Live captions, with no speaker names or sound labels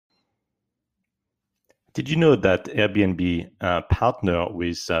Did you know that Airbnb partner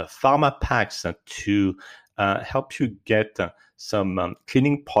with pharma packs to help you get some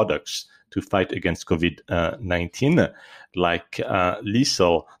cleaning products to fight against COVID-19, like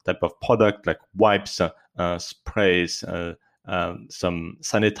lethal type of product, like wipes, sprays, some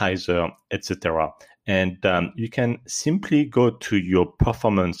sanitizer, etc. And you can simply go to your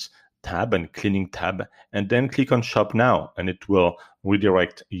performance tab and cleaning tab, and then click on Shop Now, and it will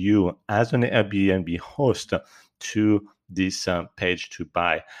redirect you as an Airbnb host to this page to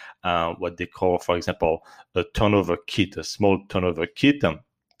buy what they call, for example, a turnover kit, a small turnover kit.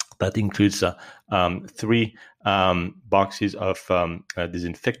 That includes three boxes of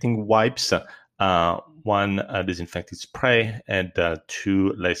disinfecting wipes, one disinfecting spray, and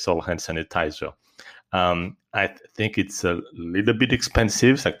two Lysol hand sanitizer. I think it's a little bit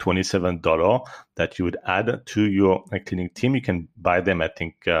expensive, it's like $27 that you would add to your cleaning team. You can buy them, I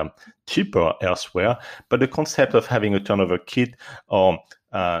think, cheaper elsewhere. But the concept of having a turnover kit or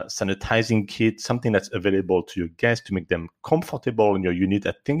sanitizing kit, something that's available to your guests to make them comfortable in your unit,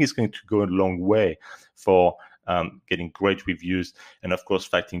 I think is going to go a long way for getting great reviews and, of course,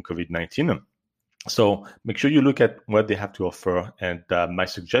 fighting COVID-19. So make sure you look at what they have to offer. And my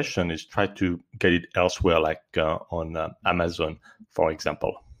suggestion is try to get it elsewhere, like on Amazon, for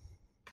example.